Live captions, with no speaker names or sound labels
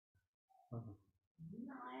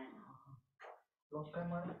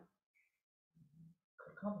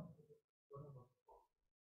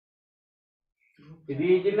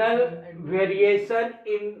Regional variation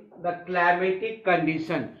in the climatic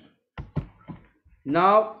conditions.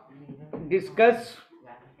 Now discuss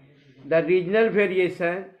the regional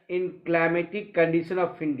variation in climatic condition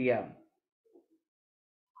of India.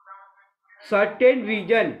 Certain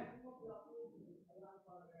region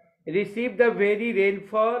receive the very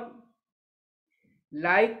rainfall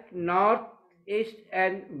like north, east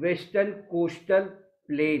and western coastal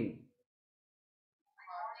plain,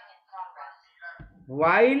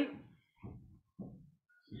 while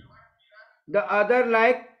the other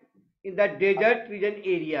like in the desert region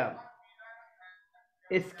area,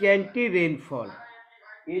 scanty rainfall.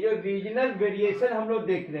 ये जो regional variation हम लोग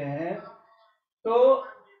देख रहे हैं, तो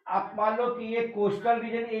आप मान लो कि ये कोस्टल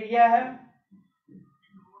रीजन एरिया है,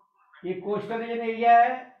 ये कोस्टल रीजन एरिया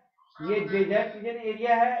है, ये डेजर्ट रीजन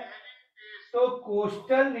एरिया है. तो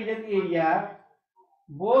coastal region area,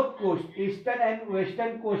 both coast, eastern and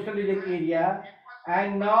western coastal region area,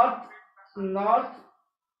 and north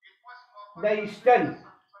the eastern,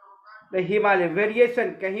 the Himalaya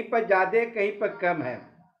variation कहीं पर ज्यादा कहीं पर कम है.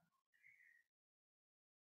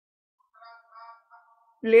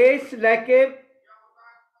 Place like a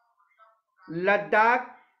Ladakh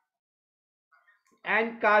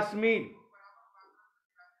and Kashmir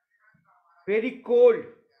very cold.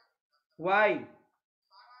 Why?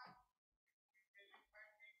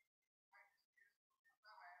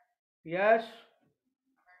 Yes.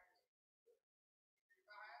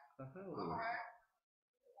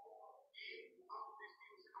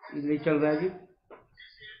 नहीं चल रहा है जी.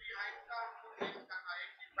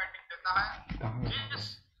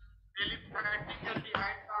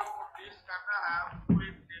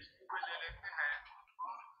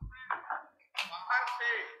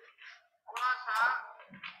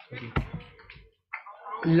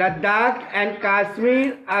 Ladakh and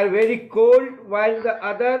Kashmir are very cold, while the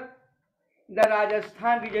other the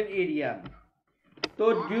Rajasthan region area.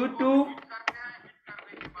 So due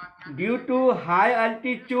to high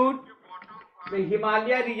altitude, the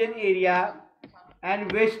Himalaya region area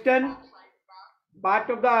and western part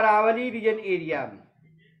of the Aravalli region area.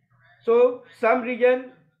 So some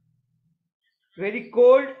region very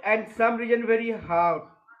cold and some region very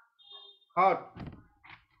hot.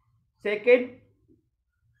 Second,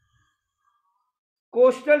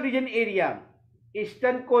 coastal region area,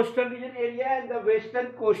 eastern coastal region area and the western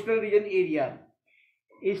coastal region area.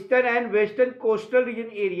 Eastern and western coastal region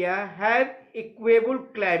area have equable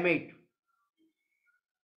climate,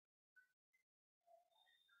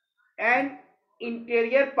 and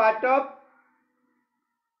interior part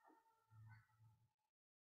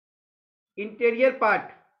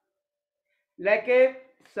like a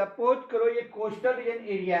suppose करो ये coastal region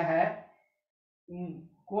area है,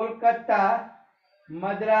 Kolkata,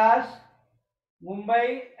 Madras, Mumbai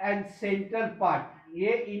and central part,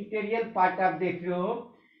 ये interior part आप देख रहे हो,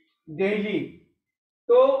 दिल्ली.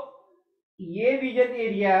 तो ये reason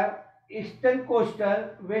area eastern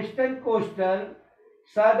coastal, western coastal,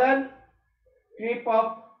 southern tip of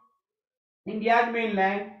Indian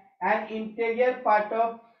mainland and interior part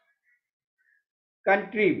of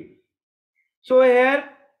country. So here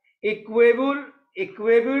equable,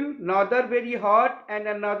 neither very hot and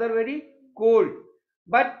another very cold,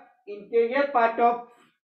 but interior part of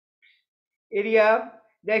area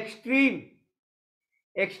the extreme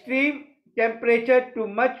temperature, too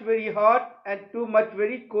much very hot and too much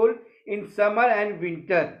very cold in summer and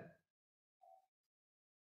winter.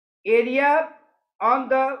 Area on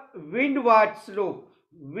the windward slope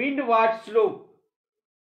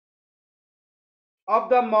of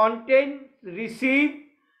the mountain receive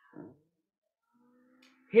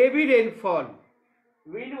heavy rainfall.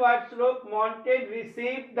 Windward slope mountain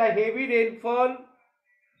receive the heavy rainfall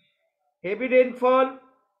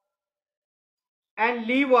and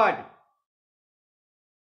leeward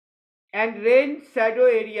and rain shadow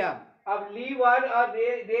area. अब leeward और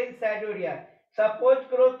rain shadow area, suppose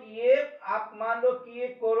करो कि ये आप मान लो कि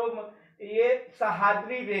ये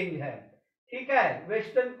Sahyadri range है, ठीक है,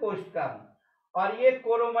 वेस्टर्न कोस्ट का, और ये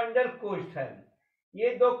कोरोमंडल कोस्ट है. ये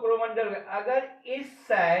दो कोरोमंडल, अगर इस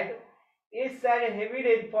साइड हेवी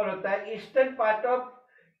रेनफॉल होता है, eastern part of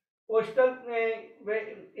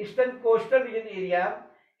eastern coastal region area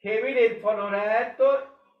heavy rainfall हो रहा है, तो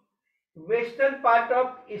western part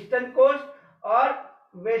of eastern coast और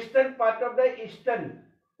western part of the eastern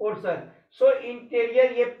portion, so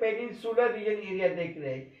interior ये पेनिनसुलर रीजन एरिया देख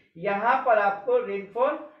रहे हैं, यहाँ पर आपको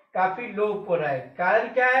रेनफॉल काफी लो हो रहा है.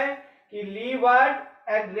 कारण क्या है कि leeward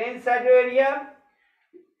and rain shadow area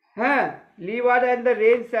है, leeward and the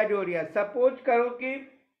rain shadow area, suppose करो कि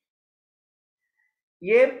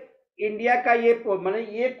ये इंडिया का ये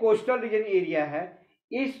मतलब ये कोस्टल रीजन एरिया है,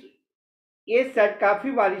 इस ये साइड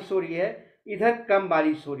काफी बारिश हो रही है, इधर कम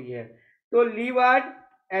बारिश हो रही है, तो लीवार्ड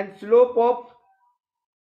एंड स्लोप ऑफ,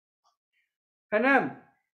 है ना,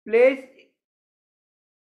 place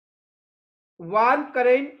warm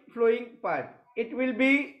current flowing part. It will be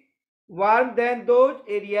warm than those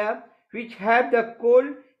areas which have the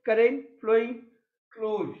cold current flowing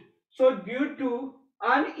close. So due to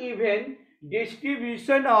uneven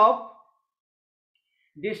distribution of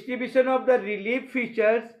the relief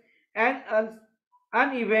features and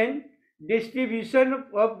uneven distribution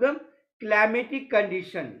of the climatic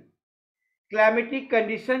condition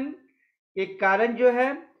के कारण जो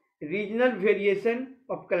है regional variation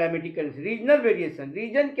of climatic condition, regional variation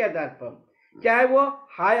reason के आधार पर, चाहे वो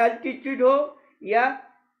high altitude हो या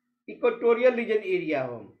इक्वेटोरियल रीजन एरिया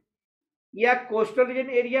हो या कोस्टल रीजन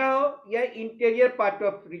एरिया हो या interior part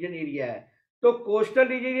of reason area है, तो coastal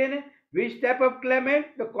region which type of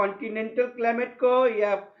climate, तो कॉन्टिनेंटल क्लाइमेट को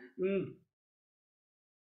या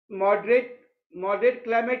मॉडरेट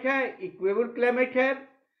क्लाइमेट है, इक्वेबल क्लाइमेट है,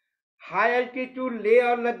 हाई अल्टीट्यूड ले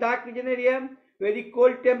और Ladakh reason area very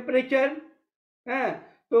cold temperature है,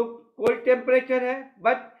 तो कोल्ड टेम्परेचर है,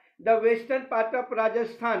 but the western part of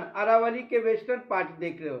Rajasthan, Aravalli के वेस्टर्न पार्ट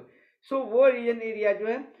देख रहे हो, सो वो रीजन एरिया जो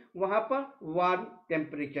है वहां पर वार्म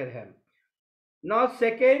टेम्परेचर है। नाउ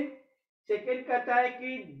सेकेंड कहता है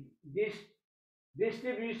कि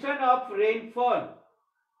distribution of rainfall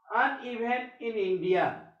uneven in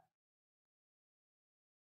India,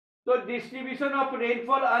 so distribution of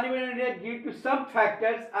rainfall uneven in India due to some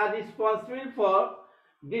factors are responsible for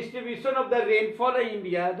distribution of the rainfall in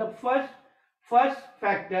India. The first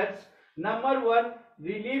factors, number 1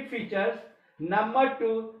 relief features, number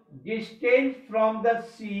 2 distance from the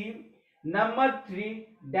sea, number 3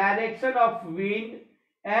 direction of wind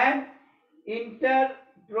and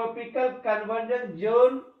intertropical convergence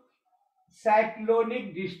zone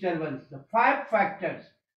cyclonic disturbance. The 5 factors,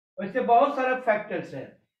 वैसे बहुत सारे factors है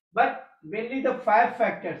but mainly the 5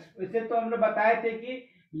 factors, वैसे तो हमने बताए थे कि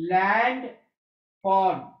land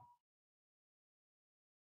form,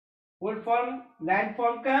 full form land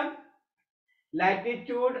form का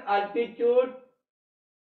latitude, altitude,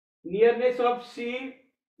 nearness of C,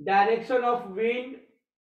 direction of wind,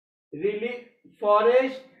 relief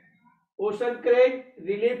forest, ocean crate,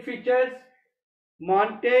 relief features,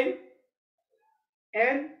 mountain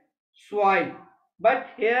and soil. But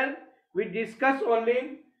here we discuss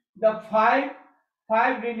only the five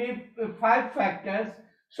factors.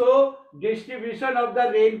 So distribution of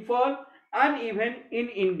the rainfall uneven in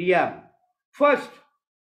India. First,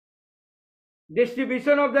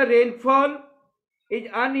 distribution of the rainfall is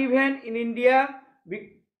uneven in India with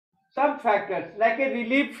some factors like a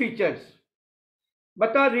relief features.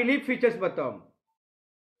 बताओ relief features बताओ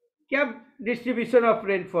क्या distribution of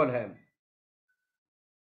rainfall है।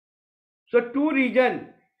 So two region,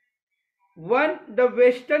 one the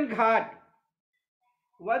western ghat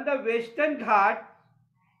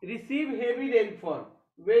receive heavy rainfall,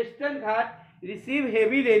 western ghat receive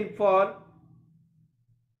heavy rainfall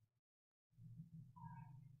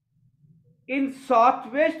in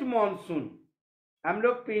southwest monsoon। हम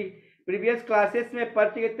लोग previous classes में पढ़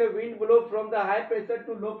चुके थे, wind blow from the high pressure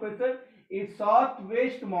to low pressure in south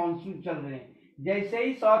west monsoon चल रहे हैं, जैसे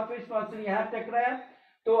ही साउथ वेस्ट मानसून यहाँ टकराया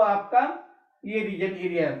तो आपका ये reason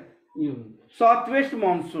area south west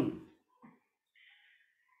monsoon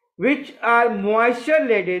which are moisture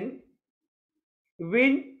laden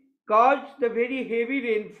wind cause the very heavy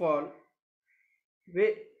rainfall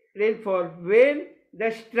when the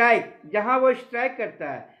strike, जहां वो स्ट्राइक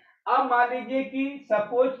करता है। अब मान लीजिए कि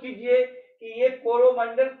सपोज कीजिए कि ये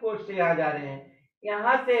कोरोमंडल कोस्ट से यहाँ जा रहे हैं,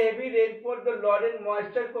 यहाँ से हेवी रेनफॉल तो लॉरेंट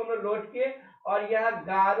मॉइस्चर को हम लौट के, और यहाँ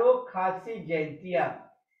गारो खासी जयंतिया,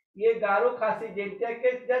 ये गारो खासी जयंतिया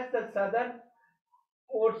के just southern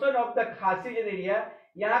portion of the खासी एरिया,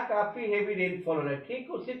 यहाँ काफी हेवी रेनफॉल हो रहा है।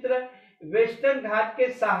 ठीक उसी तरह वेस्टर्न घाट के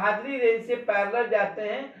सहाद्री रेंज से पैरेलल जाते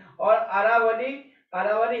हैं और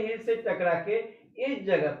अरावली हिल से टकरा के इस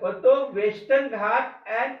जगह पर, तो western Ghat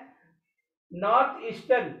and north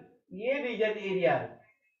eastern ये रीजन एरिया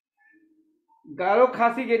गारो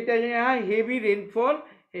खासी जयंतिया यहाँ हेवी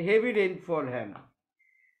रेनफॉल है,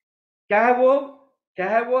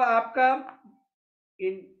 चाहे वो आपका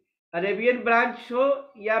अरेबियन ब्रांच हो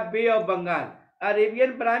या बे ऑफ बंगाल,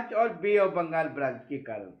 अरेबियन ब्रांच और बे ऑफ बंगाल ब्रांच के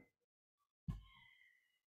कारण।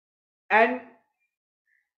 And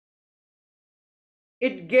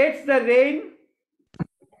it gets the rain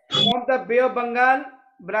from the bay of Bengal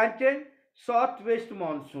branches south west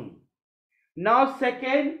monsoon, Now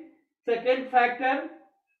second factor,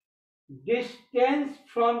 distance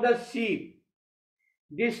from the sea.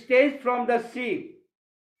 Distance from the sea.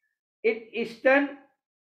 it eastern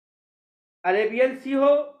Arabian सी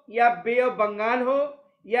हो या बे of Bengal हो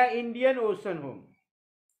या Indian ocean हो.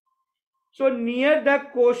 So near the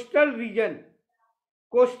coastal region,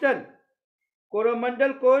 coastal,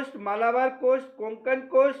 Coromandel coast, Malabar coast, Konkan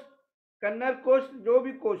coast, Kannada coast, जो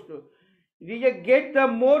भी coast हो, reason get the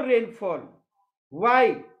more rainfall.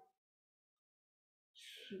 Y?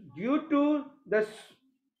 Due to the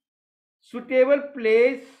suitable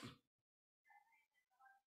place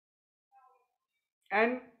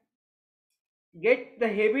and get the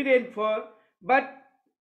heavy rainfall, but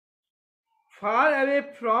far away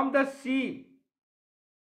from the sea,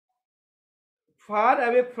 far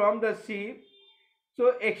away from the sea,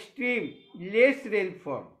 so extreme, less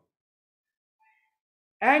rainfall.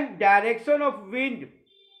 And direction of wind,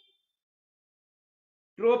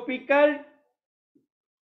 tropical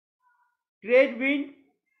trade wind,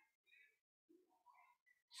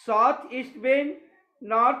 southeast wind,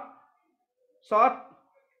 north, south,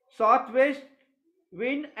 southwest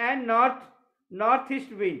wind, and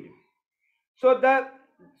northeast wind. So the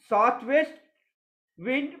southwest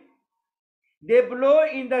wind, they blow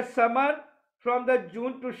in the summer from the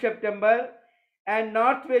June to September, and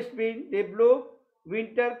northwest wind, they blow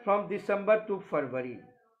winter from December to February.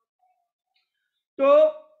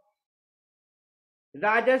 So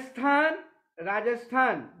Rajasthan,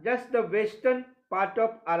 just the western part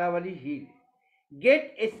of Aravalli Hill,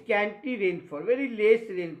 get a scanty rainfall, very less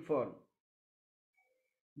rainfall,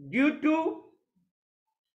 due to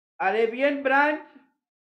Arabian branch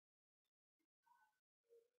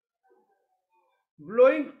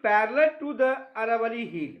blowing parallel to the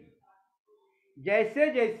Aravalli Hill.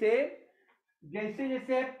 जैसे जैसे जैसे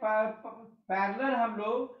जैसे parallel हम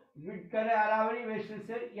लोग करें Aravalli waste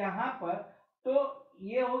से यहाँ पर, तो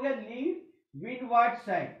ये हो गया लीव विंडवार्ड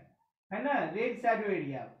साइड, है ना, रेन शैडो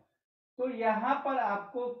एरिया. तो यहाँ पर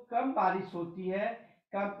आपको कम बारिश होती है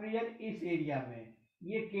कंपेरिजन इस एरिया में.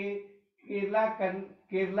 ये केरला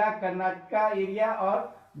कर्नाटका एरिया और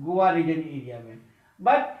गोवा रीजन एरिया में.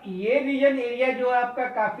 बट ये रीजन एरिया जो है आपका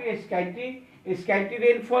काफी स्कैंटी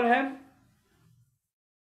रेनफॉल है.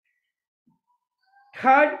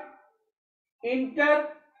 Third, inter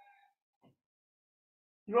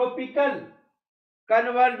tropical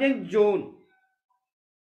convergence zone.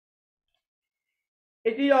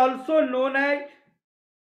 It is also known as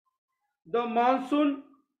the monsoon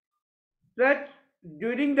threat.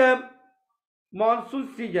 During the monsoon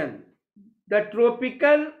season, the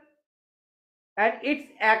tropical and its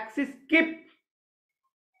axis keep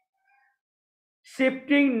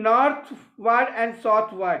shifting northward and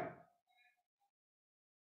southward,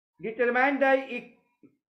 determine the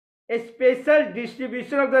spatial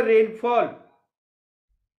distribution of the rainfall.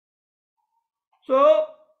 So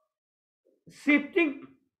shifting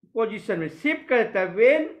position में shift करता है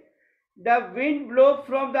when the wind blow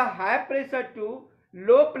from the high pressure to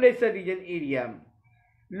low pressure region area.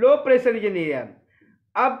 low pressure region area,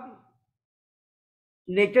 अब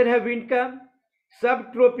nature है wind का,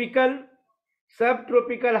 सब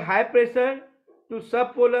tropical high pressure to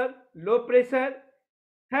सब polar low pressure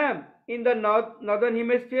है in the northern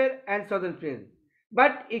hemisphere and southern hemisphere.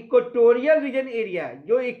 But equatorial region area,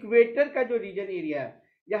 जो equator का जो reason area है,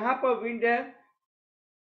 यहाँ पर विंड है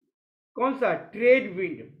कौन सा, ट्रेड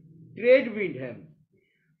विंड है.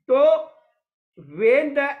 तो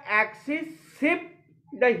when the axis shift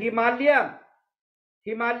the Himalaya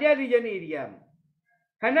reason area,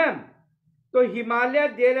 है ना, तो Himalaya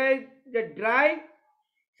there is the dry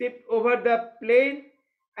shift over the plane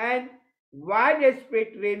and wide spread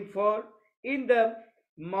rainfall in the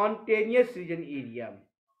mountainous region area.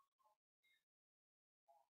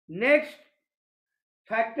 Next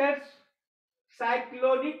factors,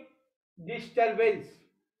 cyclonic disturbance.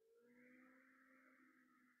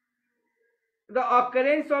 The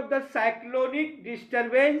occurrence of the cyclonic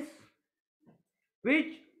disturbance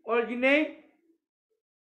which originate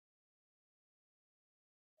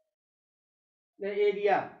the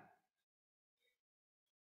area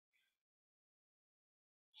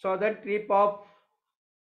southern tip of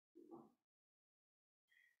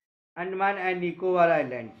Andaman and Nicobar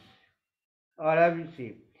Islands or Arabian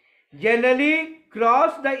Sea, generally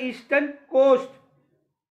cross the eastern coast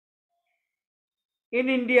in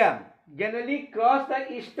India. Generally cross the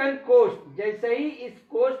eastern coast, जैसे ही इस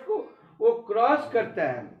coast को वो cross करता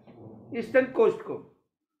है eastern coast को,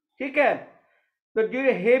 ठीक है, तो ड्यू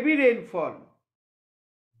हेवी रेनफॉल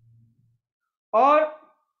और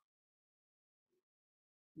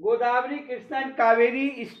Godavari, Krishna and Kaveri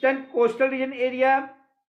eastern coastal region area,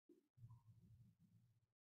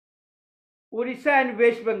 Orissa and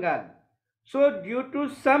West Bengal. So due to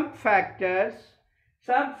some factor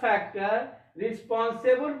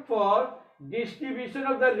responsible for distribution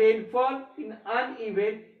of the rainfall in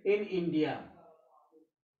uneven in India.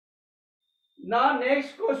 Now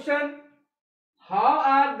next question, how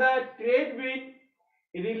are the trade wind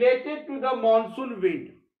related to the monsoon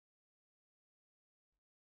wind?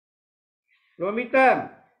 Romita?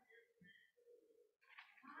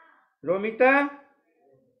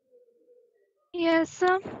 Yes,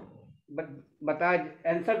 sir. बता,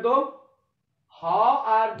 answer दो. How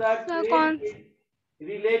are the sir trade कौन wind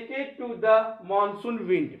related to the monsoon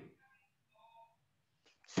wind?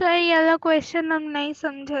 Sir ये वाला question हम नहीं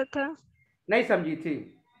समझे थे. नहीं समझी थी?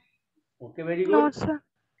 Okay, very no good. Sir.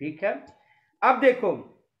 ठीक है. अब देखो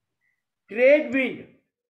ट्रेड विंड,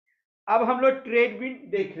 अब हम लोग ट्रेड विंड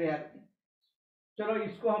देख रहे हैं. चलो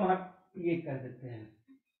इसको हम ये कर देते हैं.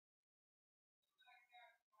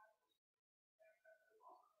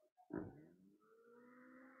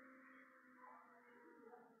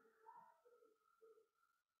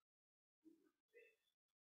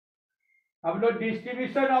 हम लोग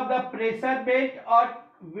distribution of the pressure belt और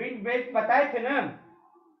विंड बेल्ट बताए थे ना.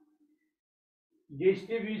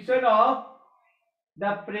 Distribution of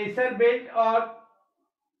the pressure belt और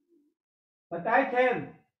बताए थे.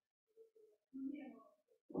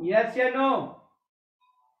 यस या no?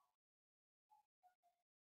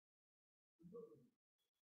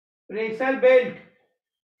 Pressure belt,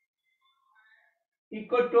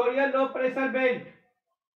 equatorial low pressure belt,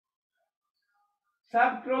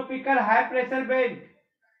 सब ट्रॉपिकल हाई प्रेशर बेल्ट,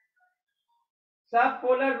 सब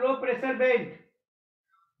पोलर लो प्रेशर बेल्ट.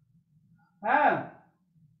 हाँ,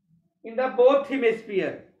 in the both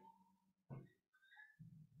hemisphere.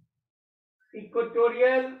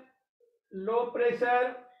 Equatorial low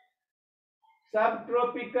pressure,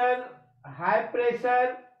 subtropical high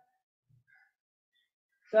pressure,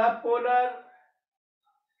 subpolar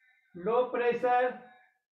low pressure,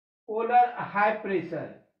 polar high pressure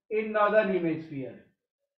in northern hemisphere.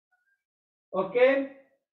 Okay,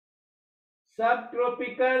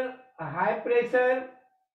 subtropical high pressure,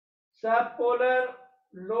 subpolar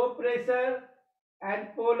low pressure and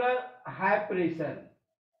polar high pressure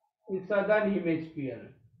in southern hemisphere.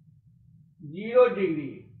 0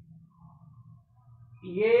 degree,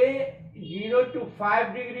 ये 0 to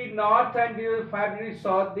 5 degree north and 0 to 5 degree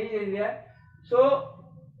south this area. So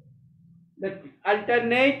the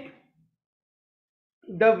alternate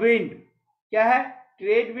the wind क्या है?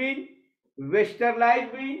 Trade wind, वेस्टर्लाइज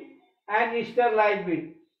wind and ईस्टर्लाइज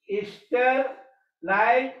wind.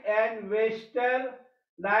 ईस्टर्लाइज and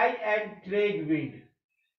वेस्टर्लाइज and trade wind.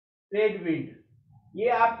 Trade wind ये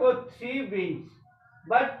आपको 3 winds.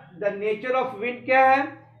 But the nature of wind क्या है?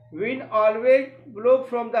 Wind always blow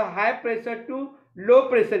from the high pressure to low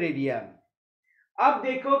pressure area. अब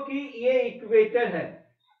देखो कि ये इक्वेटर है,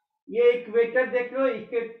 ये इक्वेटर देख लो,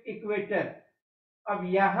 इक्वेटर. अब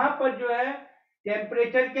यहां पर जो है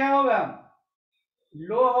टेम्परेचर क्या होगा?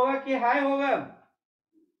 लो होगा कि हाई होगा?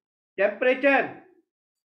 Temperature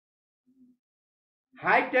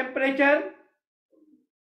high temperature.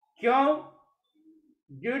 क्यों?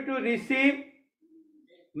 ड्यू टू रिसीव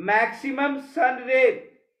मैक्सिमम सन रे,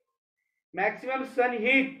 maximum sun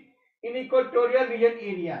heat in equatorial region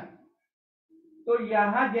area. तो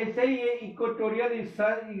यहां जैसे ही ये इक्वेटोरियल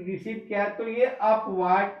रिसीव किया तो ये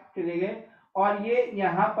अपवार्ड चले गए और ये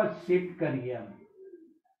यहां पर शिफ्ट कर गया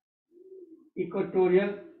equatorial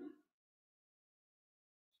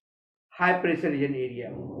high pressure region area.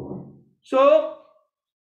 So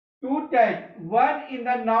 2 type, one in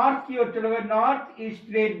the north की ओर चलोगे, north east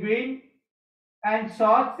trade wind and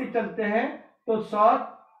south से चलते हैं तो साउथ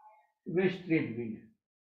वेस्ट ट्रेड विंड.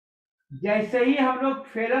 जैसे ही हम लोग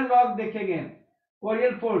फेरल लॉग देखेंगे,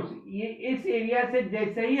 कोरियल फोर्स, ये इस एरिया से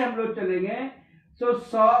जैसे ही हम लोग चलेंगे तो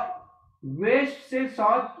वेस्ट से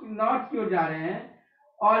साउथ नॉर्थ की ओर जा रहे हैं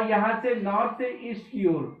और यहां से नॉर्थ से ईस्ट की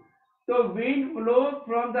ओर. तो wind flow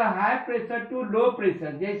from the high pressure to low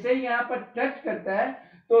pressure. जैसे ही यहां पर टच करता है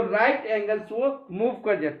तो राइट एंगल्स वो मूव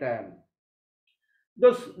कर जाता है.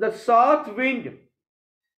 The south wind,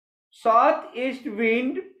 south east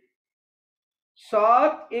wind,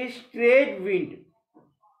 south east trade wind,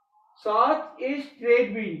 south east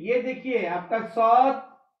trade wind, ये देखिए आपका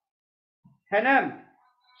साउथ है ना,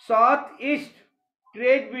 south east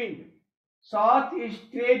trade wind, south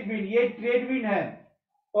east trade wind, ये ट्रेड विंड है.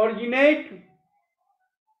 ओरिजिनेट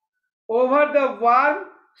ओवर द वार्म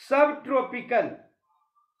सब tropical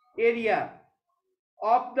area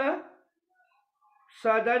of the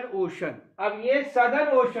southern ocean. अब ये सदर्न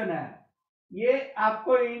ओशन है, ये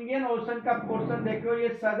आपको इंडियन ओशन का पोर्शन देखो, ये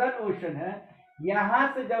सदर्न ओशन है। यहां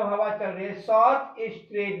से जब हवा चल रही है, south east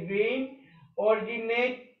trade wind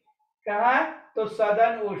originate कहा, तो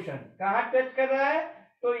सदर्न ओशन। कहां टच कर रहा है,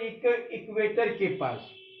 तो इक्वेटर के पास,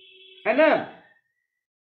 है ना।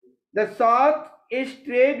 The south east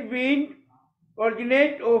trade wind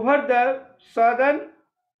originate over the southern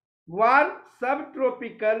warm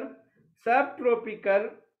subtropical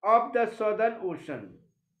of the southern ocean.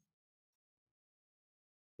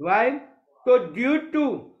 Why? So due to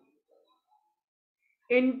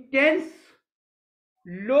intense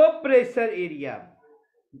low pressure area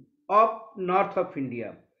of north of India,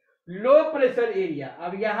 low pressure area.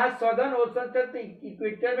 अब यहां southern ocean चलते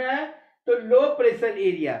equator में है, तो low pressure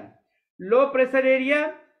area, low pressure area.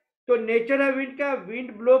 तो nature है wind का,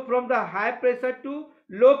 wind blow from the high pressure to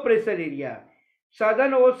low pressure area.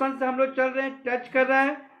 Southern ocean से हम लोग चल रहे हैं, टच कर रहा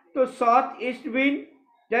है, तो साउथ ईस्ट विंड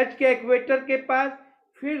टच के इक्वेटर के पास,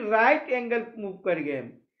 फिर राइट एंगल मूव कर गए।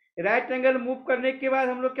 राइट एंगल मूव करने के बाद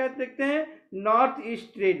हम लोग क्या देखते हैं, नॉर्थ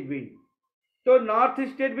ईस्ट ट्रेड विंड। तो north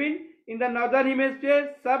east trade wind in the northern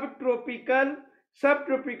hemisphere सब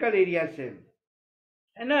ट्रॉपिकल एरिया से,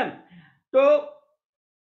 है ना। तो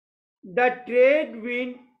the trade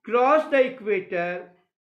wind cross the equator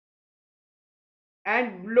and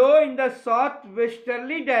blow in the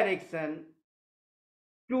southwesterly direction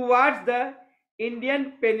towards the Indian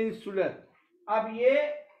Peninsula. अब ये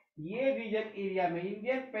रीजन एरिया में,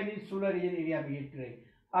 Indian peninsular reason area में ये ट्रेड,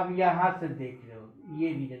 अब यहां से देख रहे हो, ये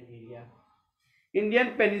reason area,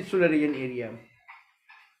 Indian peninsular reason area.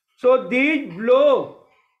 So these blow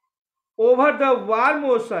over the warm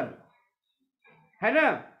ocean, है ना।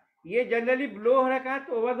 ये जनरली ब्लो हो रहा है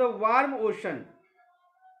तो over the warm ocean,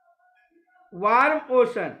 warm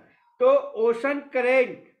ocean. तो ocean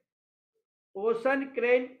current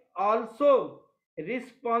also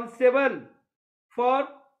responsible for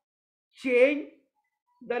change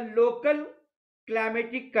the local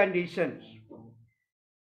climatic conditions,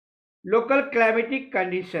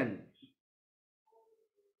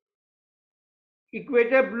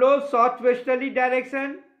 equator blows southwesterly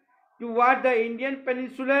direction toward the Indian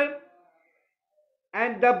Peninsula,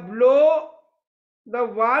 and the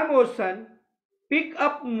warm ocean pick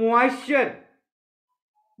up moisture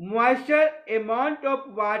amount of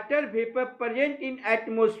water vapor present in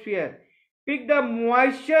atmosphere, pick the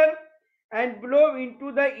moisture and blow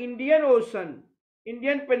into the Indian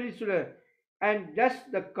Peninsula, and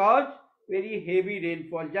just the cause very heavy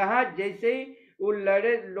rainfall। जहां जैसे ही वो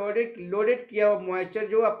loaded किया हुआ moisture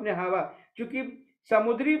जो अपने हवा, चूंकि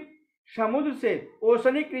समुद्र से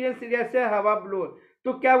ओशनिक रीजन एरिया से हवा ब्लो,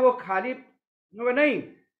 तो क्या वो खाली नहीं,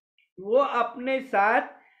 वो अपने साथ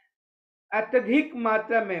अत्यधिक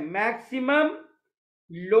मात्रा में मैक्सिमम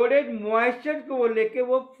लोडेड मॉइस्चर को वो लेके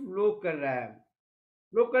वो फ्लो कर रहा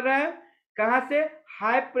है कहां से,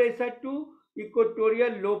 high pressure to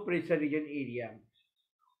equatorial low pressure region area.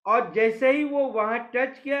 और जैसे ही वो वहां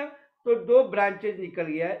टच किया तो दो ब्रांचेज निकल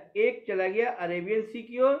गया, एक चला गया अरेबियन सी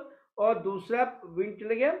की ओर और दूसरा विंड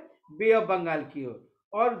चला गया बे ऑफ बंगाल की ओर,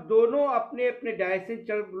 और दोनों अपने अपने डायरेक्शन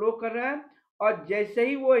चल ब्लो कर रहा है। और जैसे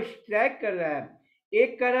ही वो स्ट्राइक कर रहा है,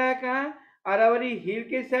 एक कर रहा है कहाँ, अरावली हिल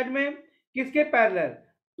के साइड में, किसके पैरेलल,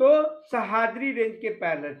 तो सहाद्री रेंज के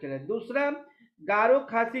पैरेलल चला, दूसरा गारो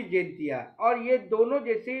खासी जैंतिया, और ये दोनों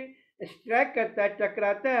जैसे स्ट्राइक करता है,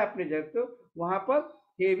 टकराता है अपने जगह, तो वहां पर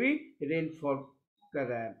हेवी रेनफॉल कर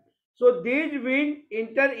रहा है। So these wind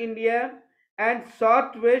inter India and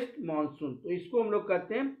south west monsoon, तो इसको हम लोग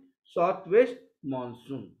कहते हैं south west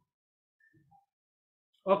monsoon.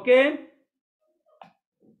 Okay,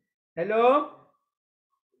 hello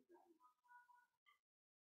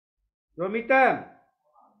Romita,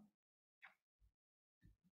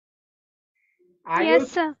 Ayush,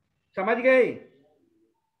 yes sir. समझ गए?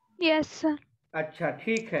 Yes sir. अच्छा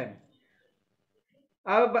ठीक है।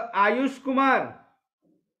 अब Ayush Kumar,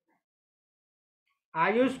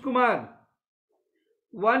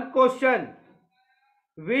 one question,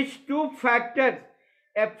 which two factors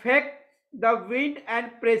affect the wind and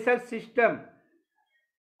pressure system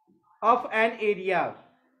of an area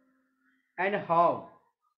and how?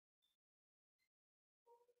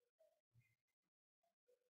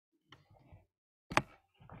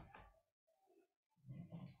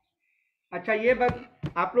 अच्छा ये बात,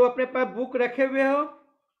 आप लोग अपने पास बुक रखे हुए हो,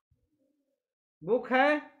 बुक है?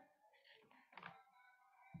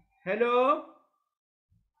 हेलो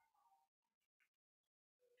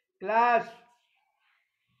क्लास,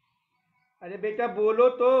 अरे बेटा बोलो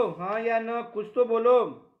तो, हाँ या ना, कुछ तो बोलो।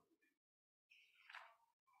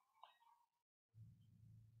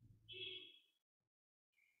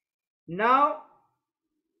 नाउ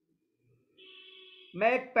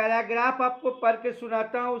मैं एक पैराग्राफ आपको पढ़ के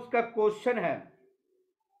सुनाता हूं, उसका क्वेश्चन है,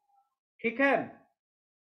 ठीक है?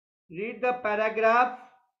 Read the paragraph.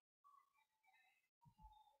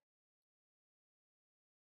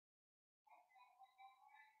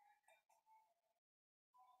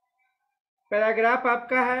 पैराग्राफ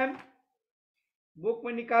आपका है, बुक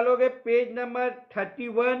में निकालोगे page number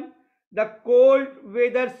 31, the cold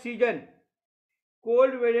weather season.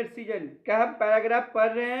 Cold weather season का हम पैराग्राफ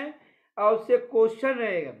पढ़ रहे हैं और उससे क्वेश्चन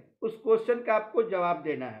रहेगा, उस क्वेश्चन का आपको जवाब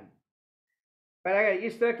देना है। पैराग्राफ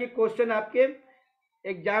इस तरह के क्वेश्चन आपके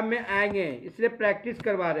एग्जाम में आएंगे, इसलिए प्रैक्टिस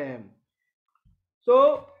करवा रहे हैं।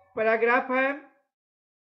 सो पैराग्राफ है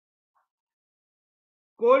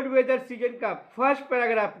कोल्ड वेदर सीजन का। फर्स्ट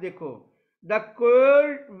पैराग्राफ देखो, the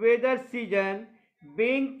cold weather season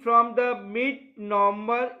being from the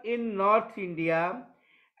mid-November in North India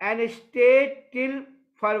and stayed till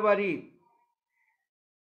February.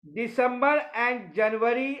 December and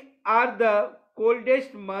January are the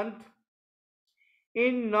coldest months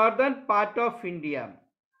in northern part of India.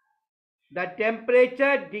 The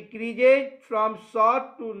temperature decreases from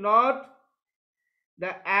south to north.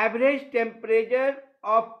 The average temperature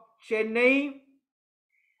of Chennai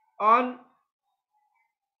on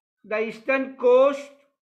the eastern coast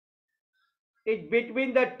is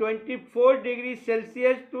between the 24 degrees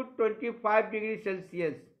Celsius to 25 degrees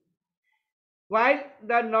Celsius, while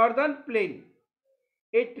the northern plain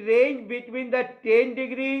it ranges between the 10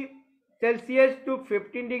 degrees Celsius to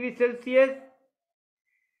 15 degrees Celsius.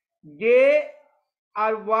 Day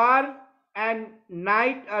are warm and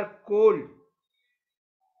night are cold.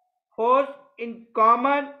 Host in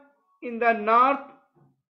common in the north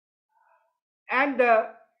and the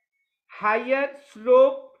higher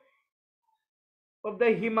slope of the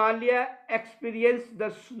Himalaya experience the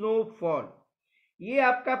snowfall. ये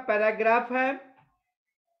आपका paragraph है।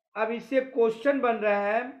 अब इससे question बन रहा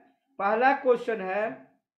है। पहला question है,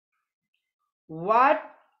 what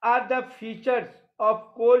are the features of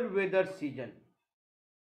cold weather season.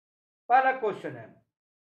 पहला क्वेश्चन है,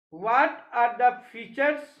 what are the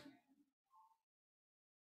features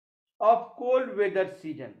of cold weather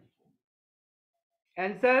season.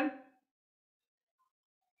 Answer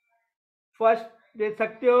first they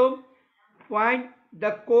सकते हो, point the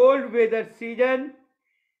cold weather season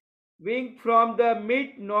being from the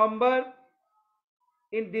mid-November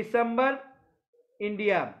in December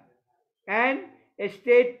India and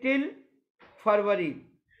stayed till February.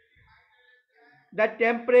 The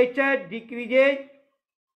temperature decreases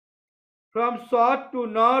from south to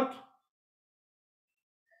north.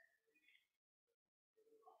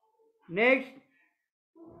 Next,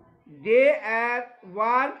 day are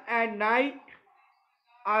warm and night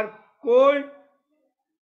are cold.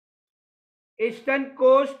 Eastern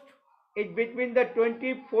coast is between the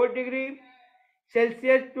 24 degrees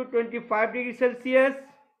Celsius to 25 degrees Celsius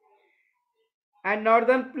and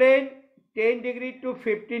northern plain 10 degree to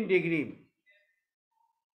 15 degree.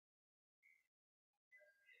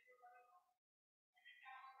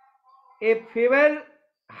 A feeble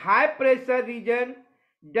high pressure region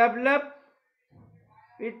develop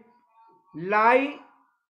with light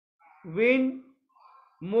wind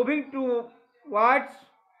moving towards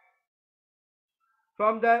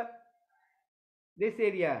from this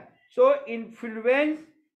area, so influence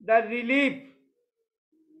the relief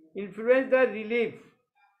influence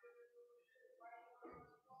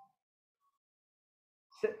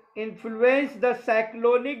the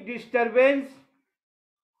cyclonic disturbance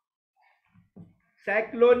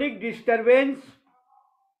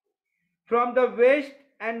from the west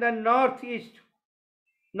and the northwest,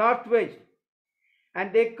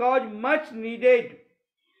 and they cause much needed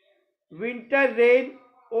winter rain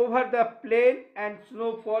over the plain and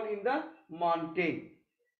snowfall in the mountain.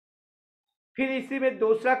 फिर इसी में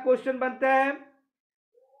दूसरा question बनता है,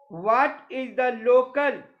 what is the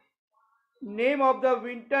local name of the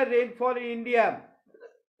winter rainfall in India.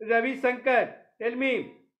 Ravishankar, tell me.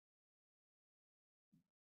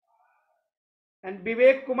 And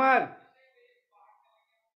Vivek Kumar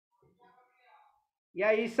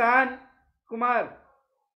या ईशान कुमार,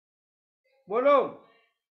 बोलो।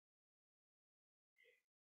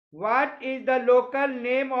 What is the local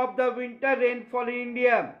name of the winter rainfall in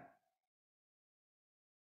India.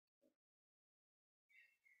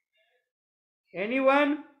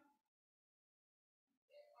 Anyone?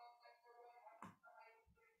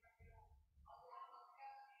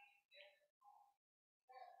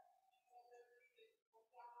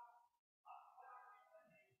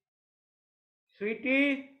 Sweety,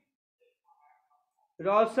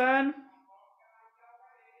 रोशन,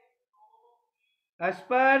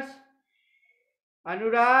 स्पर्श,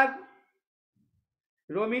 अनुराग,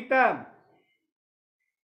 Romita,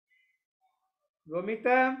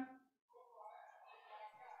 Romita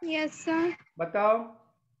Yes, sir. बताओ,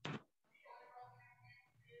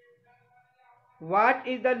 what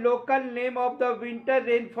is the local name of the winter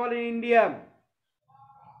rainfall in India?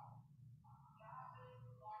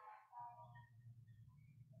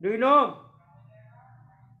 Do you know?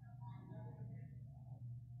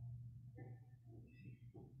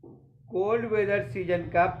 Cold weather season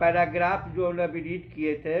का paragraph जो हमने अभी read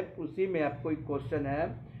किए थे उसी में आपको एक क्वेश्चन है,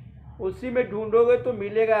 उसी में ढूंढोगे तो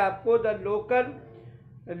मिलेगा आपको the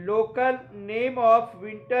local name of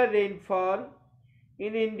winter rainfall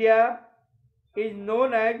in India is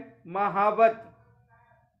known as महावत.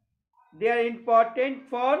 They are important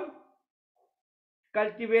for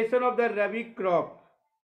cultivation of the rabi crop.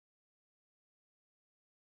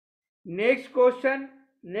 Next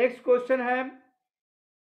question है,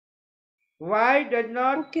 why does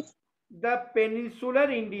not Okay. the peninsular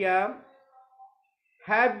India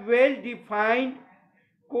have well defined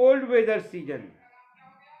cold weather season?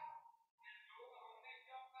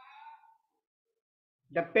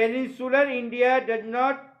 The peninsular India does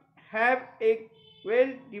not have a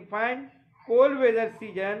well defined cold weather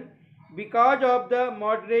season because of the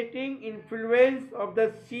moderating influence of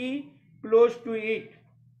the sea close to it.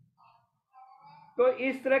 तो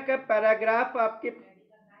इस तरह का paragraph आपके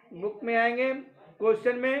book में आएंगे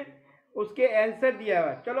question में, उसके answer दिया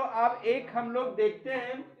हुआ. चलो आप एक हम लोग देखते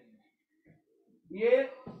हैं, ये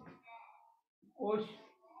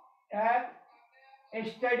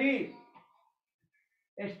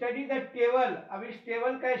स्टडी द टेबल. अब इस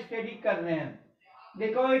टेबल का स्टडी कर रहे हैं.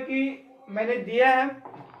 देखो कि मैंने दिया है,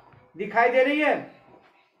 दिखाई दे रही है?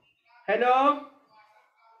 हेलो,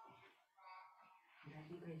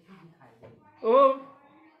 ओ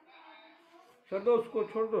छोड़ दो उसको,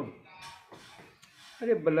 छोड़ दो.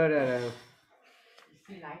 अरे ब्लर आ रहा है.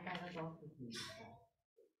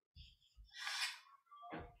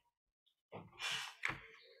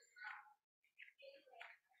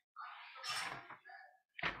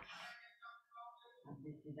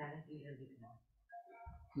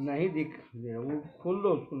 नहीं दिख रहा, वो खोल दो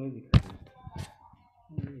उसको, नहीं दिख रहा.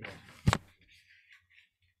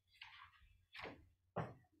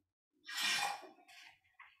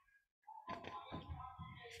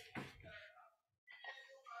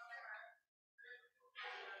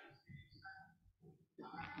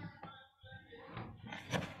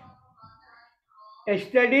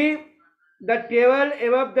 स्टडी द टेबल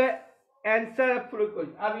एवं द आंसर.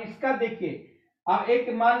 अब इसका देखिए, अब एक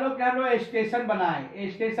मान लो कि हम लोग स्टेशन बनाए,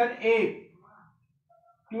 स्टेशन ए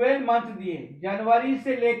 12 मंथ दिए, जनवरी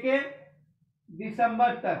से लेके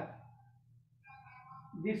दिसंबर तक.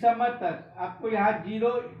 आपको यहाँ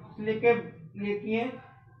 0 से लेके ये किए,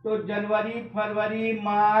 तो जनवरी, फरवरी,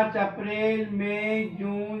 मार्च, अप्रैल, मई,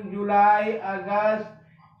 जून, जुलाई, अगस्त,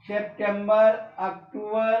 सितंबर,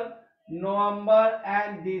 अक्टूबर, नवंबर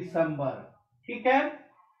एंड दिसंबर. ठीक है.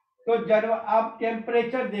 तो आप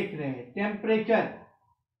टेम्परेचर देख रहे हैं, temperature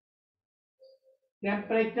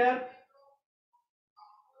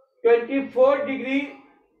 24 degree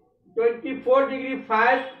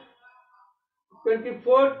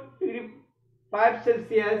 5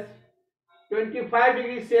 Celsius, 25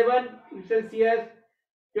 degree 7 Celsius,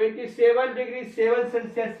 27 degree 7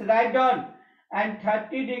 Celsius, write down, and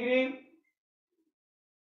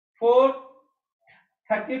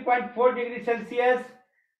 30.4 degree Celsius,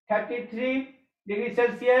 33 degree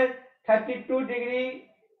Celsius, 32 degree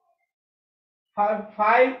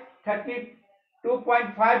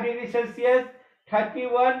 32.5 degree Celsius,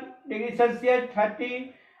 31 degree Celsius,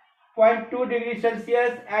 30.2 degree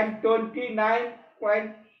Celsius and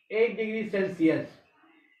 29.8 degree Celsius,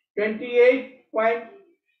 28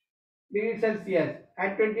 degree Celsius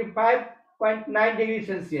and 25.9 degree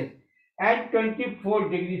Celsius and 24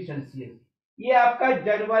 degree Celsius. ये आपका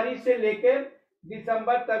जनवरी से लेकर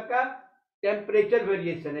दिसंबर तक का temperature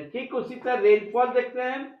variation है. ठीक उसी तरह रेनफॉल देख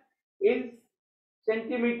रहे हैं इन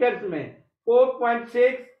सेंटीमीटर्स में,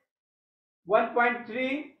 4.6,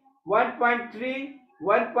 1.3, 1.3,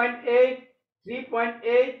 1.8,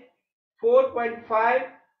 3.8, 4.5,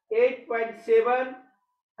 8.7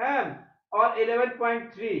 है, और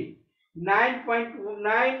 11.3,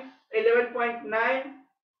 9.9, 11.9,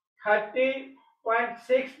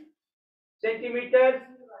 30.6 सेंटीमीटर,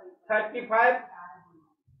 35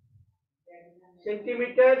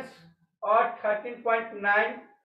 सेंटीमीटर और 13.9